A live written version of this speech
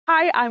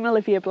Hi, I'm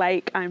Olivia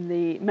Blake. I'm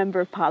the Member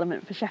of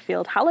Parliament for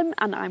Sheffield, Hallam,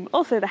 and I'm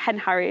also the Hen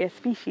Harrier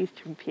species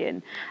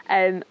champion.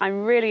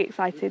 I'm really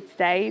excited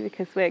today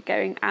because we're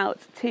going out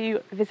to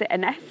visit a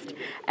nest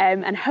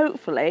and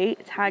hopefully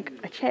tag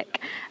a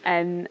chick.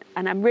 And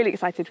I'm really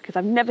excited because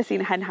I've never seen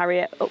a Hen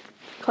Harrier up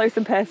close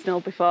and personal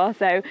before,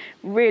 so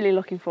really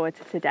looking forward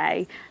to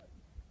today.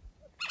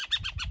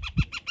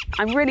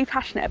 I'm really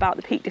passionate about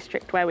the Peak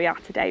District where we are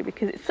today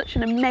because it's such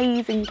an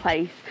amazing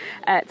place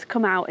to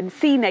come out and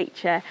see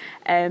nature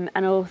and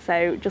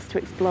also just to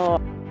explore.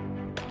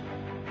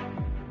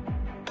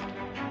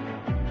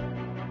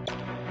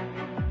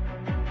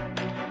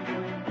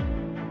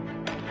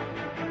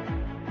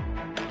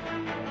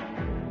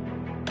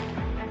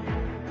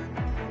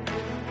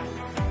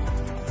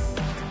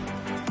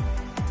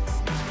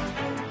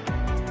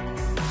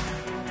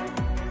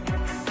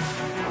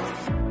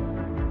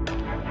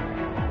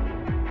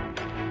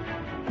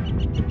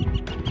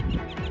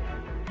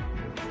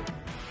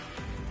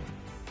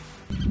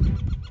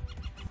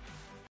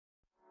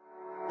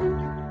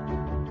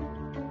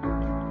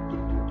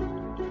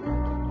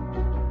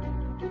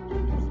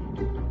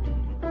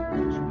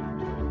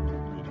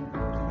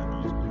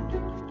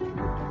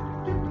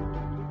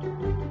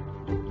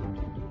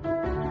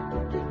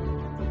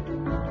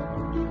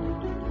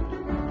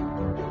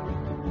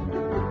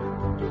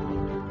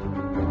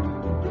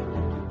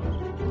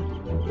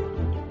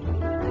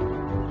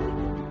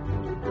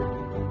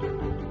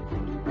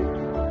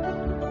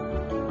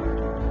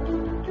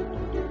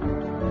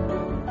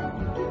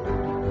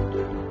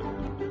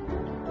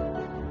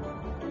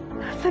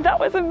 So that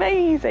was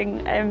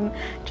amazing,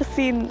 just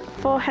seeing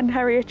 4 Hen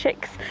Harrier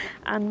chicks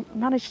and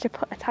managed to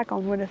put a tag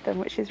on one of them,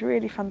 which is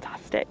really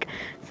fantastic.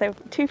 So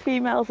 2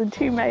 females and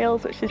 2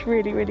 males, which is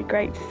really, really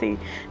great to see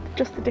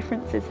just the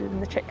differences in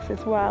the chicks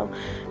as well.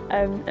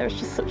 It was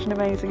just such an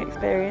amazing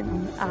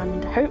experience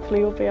and hopefully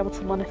we'll be able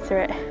to monitor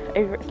it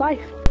over its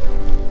life.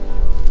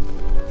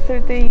 So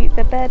the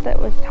bird that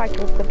was tagged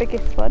was the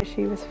biggest one.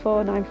 She was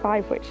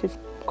 495, which is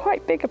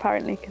quite big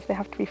apparently because they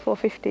have to be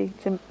 450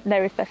 to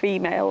know if they're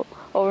female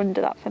or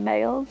under that for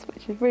males,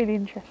 which is really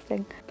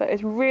interesting. But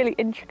it's a really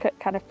intricate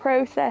kind of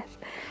process.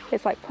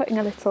 It's like putting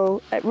a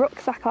little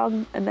rucksack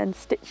on and then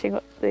stitching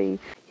up you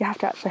have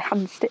to actually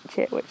hand stitch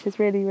it, which is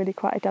really, really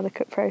quite a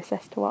delicate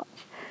process to watch.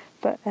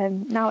 But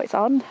now it's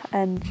on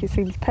and she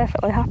seems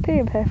perfectly happy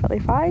and perfectly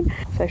fine.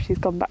 So she's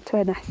gone back to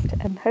her nest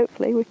and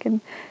hopefully we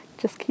can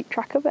just keep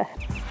track of her.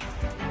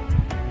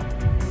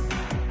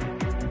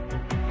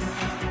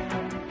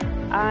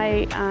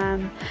 I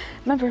am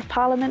a Member of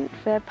Parliament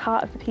for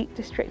part of the Peak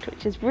District,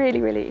 which is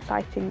really, really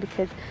exciting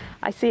because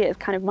I see it as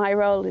kind of my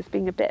role as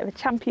being a bit of a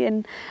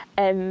champion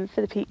for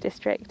the Peak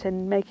District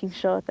and making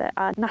sure that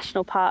our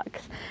national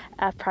parks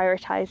are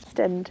prioritised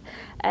and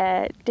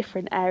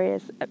different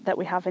areas that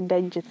we have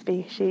endangered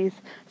species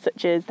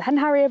such as the Hen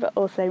Harrier but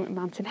also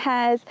mountain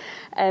hares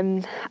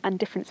and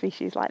different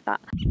species like that.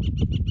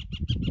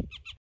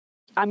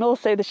 I'm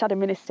also the Shadow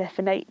Minister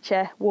for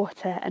Nature,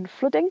 Water and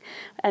Flooding,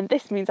 and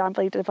this means I'm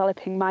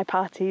developing my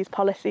party's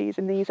policies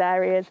in these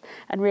areas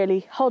and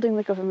really holding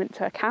the government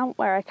to account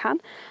where I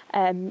can,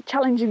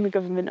 challenging the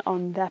government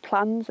on their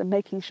plans and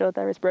making sure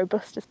they're as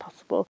robust as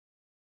possible.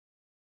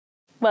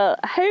 Well,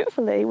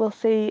 hopefully we'll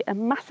see a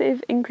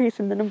massive increase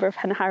in the number of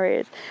Hen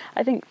Harriers.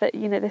 I think that,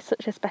 you know, they're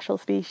such a special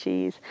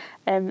species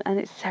and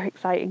it's so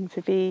exciting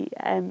to be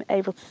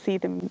able to see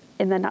them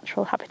in their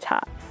natural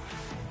habitat.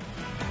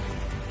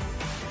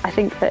 I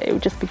think that it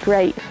would just be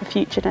great for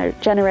future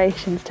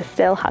generations to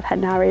still have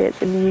Hen Harriers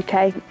in the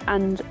UK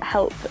and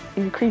help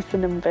increase the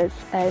numbers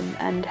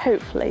and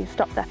hopefully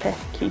stop their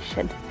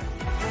persecution.